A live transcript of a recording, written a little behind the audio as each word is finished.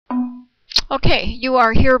Okay, you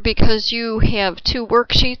are here because you have two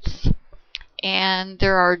worksheets and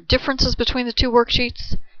there are differences between the two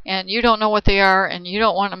worksheets and you don't know what they are and you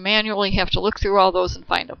don't want to manually have to look through all those and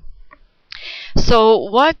find them. So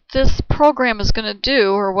what this program is going to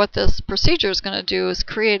do, or what this procedure is going to do, is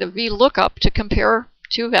create a VLookup to compare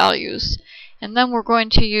two values, and then we're going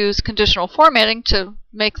to use conditional formatting to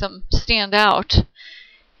make them stand out.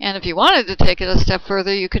 And if you wanted to take it a step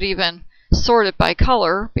further, you could even sort it by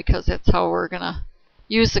color, because that's how we're going to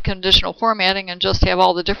use the conditional formatting, and just have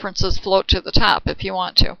all the differences float to the top if you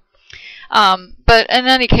want to. But in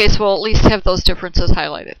any case, we'll at least have those differences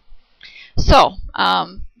highlighted. So,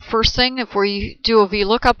 first thing, if we do a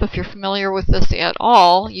VLookup, if you're familiar with this at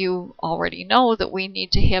all, you already know that we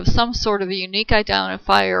need to have some sort of a unique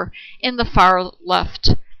identifier in the far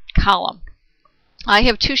left column. I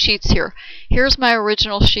have two sheets here. Here's my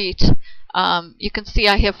original sheet. You can see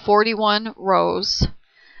I have 41 rows.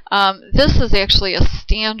 This is actually a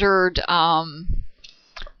standard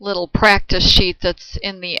little practice sheet that's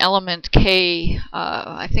in the Element K.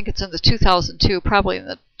 I think it's in the 2002, probably in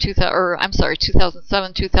the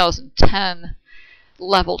 2007-2010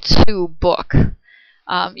 Level 2 book.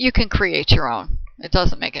 You can create your own. It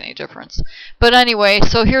doesn't make any difference. But anyway,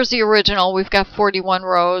 so here's the original. We've got 41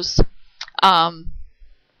 rows.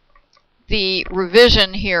 The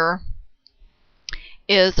revision here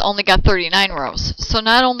is only got 39 rows. So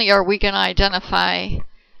not only are we going to identify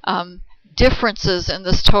differences in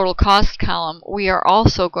this total cost column, we are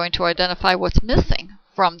also going to identify what's missing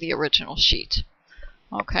from the original sheet.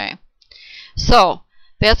 Okay, so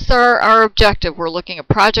that's our objective. We're looking at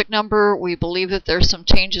project number. We believe that there's some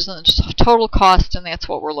changes in the total cost, and that's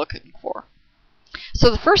what we're looking for. So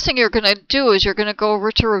the first thing you're going to do is you're going to go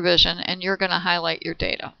over to revision and you're going to highlight your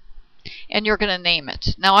data. And you're going to name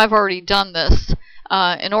it. Now I've already done this.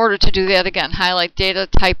 In order to do that, again, highlight data,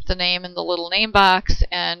 type the name in the little name box,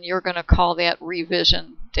 and you're going to call that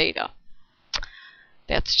revision data.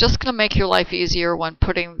 That's just going to make your life easier when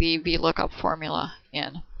putting the VLookup formula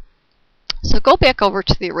in. So go back over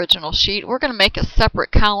to the original sheet. We're going to make a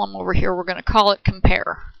separate column over here. We're going to call it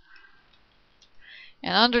compare.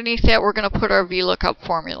 And underneath that, we're going to put our VLookup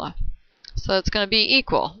formula. So it's going to be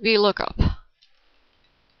equal VLookup,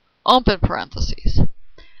 open parentheses.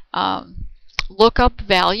 Lookup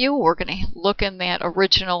value, we're going to look in that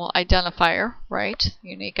original identifier, right?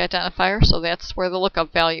 Unique identifier, so that's where the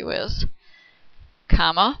lookup value is.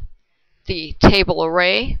 Comma. The table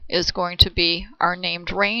array is going to be our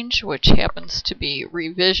named range, which happens to be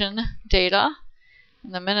revision data.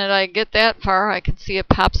 And the minute I get that far, I can see it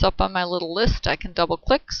pops up on my little list. I can double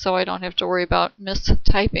click so I don't have to worry about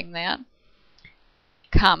mistyping that.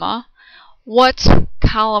 Comma. What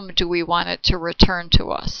column do we want it to return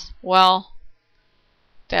to us? Well,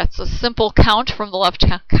 that's a simple count from the left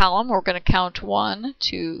column. We're going to count 1,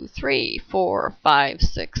 2, 3, 4, 5,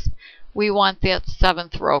 6. We want that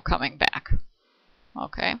 7th row coming back.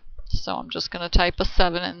 Okay, so I'm just going to type a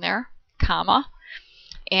 7 in there, comma.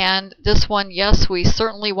 And this one, yes, we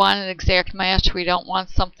certainly want an exact match. We don't want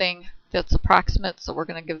something that's approximate, so we're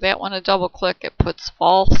going to give that one a double click. It puts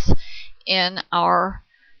false in our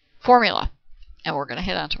formula, and we're going to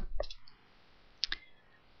hit enter.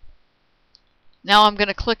 Now I'm going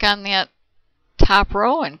to click on that top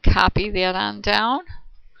row and copy that on down.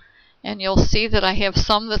 And you'll see that I have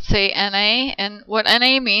some that say NA. And what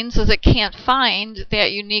NA means is it can't find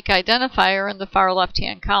that unique identifier in the far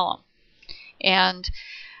left-hand column. And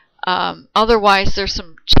otherwise there's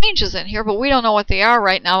some changes in here, but we don't know what they are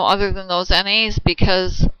right now other than those NAs,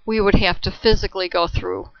 because we would have to physically go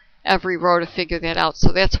through every row to figure that out.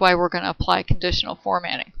 So that's why we're going to apply conditional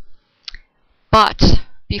formatting. But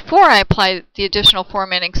before I apply the additional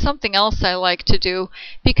formatting, something else I like to do,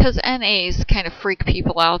 because NAs kind of freak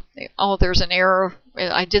people out. Oh, there's an error,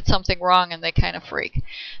 I did something wrong, and they kind of freak.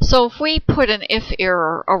 So if we put an if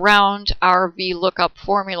error around our VLookup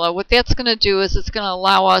formula, what that's going to do is it's going to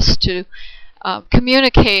allow us to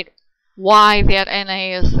communicate why that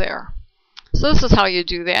NA is there. So this is how you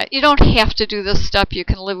do that. You don't have to do this step. You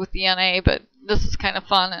can live with the NA, but this is kind of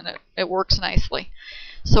fun and it works nicely.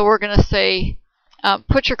 So we're going to say,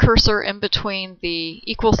 put your cursor in between the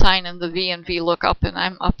equal sign and the V and VLookup, and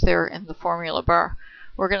I'm up there in the formula bar.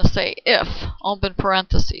 We're going to say if, open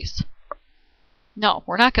parentheses. No,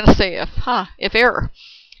 we're not going to say if. If error.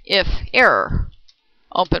 If error,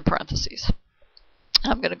 open parentheses.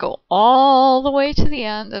 I'm going to go all the way to the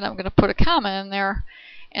end, and I'm going to put a comma in there,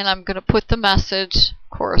 and I'm going to put the message,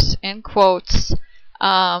 of course, in quotes.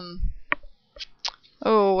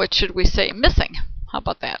 What should we say? Missing. How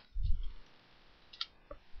about that?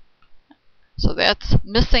 So that's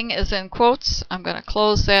missing is in quotes. I'm going to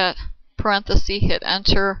close that, parenthesis, hit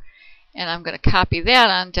enter, and I'm going to copy that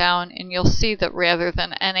on down, and you'll see that rather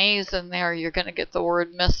than NAs in there, you're going to get the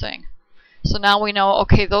word missing. So now we know,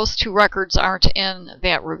 okay, those two records aren't in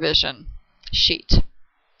that revision sheet.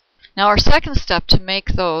 Now our second step to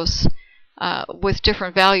make those with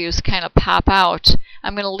different values kind of pop out,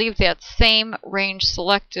 I'm going to leave that same range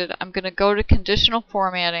selected. I'm going to go to conditional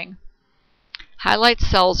formatting, highlight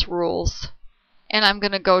cells rules, and I'm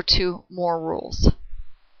going to go to more rules.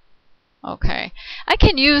 Okay, I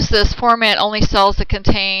can use this format only cells that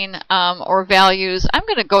contain or values. I'm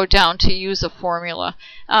going to go down to use a formula.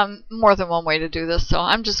 More than one way to do this, so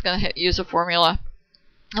I'm just going to hit use a formula.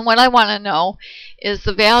 And what I want to know is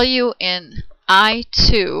the value in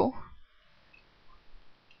I2.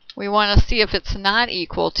 We want to see if it's not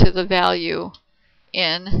equal to the value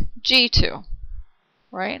in G2,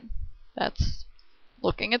 right? That's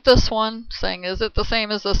looking at this one, saying, is it the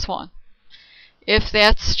same as this one? If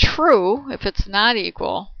that's true, if it's not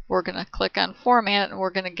equal, we're going to click on Format and we're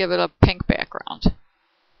going to give it a pink background.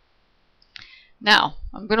 Now,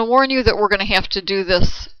 I'm going to warn you that we're going to have to do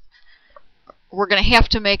this. We're going to have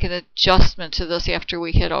to make an adjustment to this after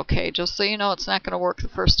we hit OK, just so you know it's not going to work the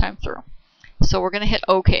first time through. So we're going to hit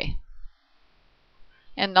OK,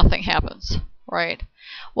 and nothing happens, right?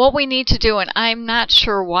 What we need to do, and I'm not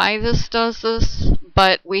sure why this does this,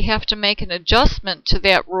 but we have to make an adjustment to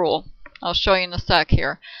that rule. I'll show you in a sec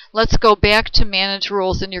here. Let's go back to Manage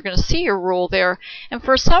Rules, and you're going to see your rule there. And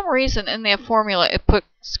for some reason in that formula, it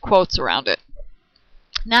puts quotes around it.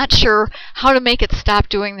 Not sure how to make it stop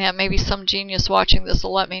doing that. Maybe some genius watching this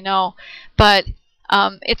will let me know. But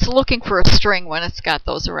it's looking for a string when it's got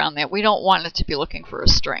those around that. We don't want it to be looking for a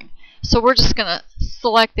string. So we're just going to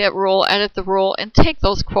select that rule, edit the rule, and take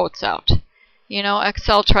those quotes out. You know,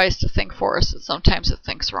 Excel tries to think for us, and sometimes it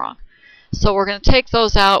thinks wrong. So we're going to take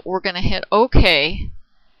those out. We're going to hit OK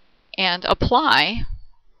and apply,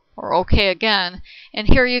 or OK again. And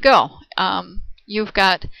here you go. You've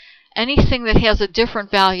got anything that has a different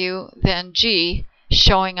value than G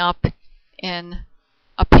showing up in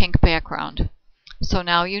a pink background. So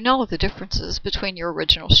now you know the differences between your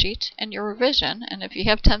original sheet and your revision. And if you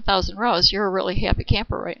have 10,000 rows, you're a really happy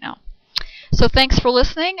camper right now. So thanks for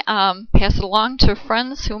listening. Pass it along to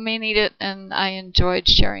friends who may need it, and I enjoyed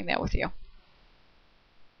sharing that with you.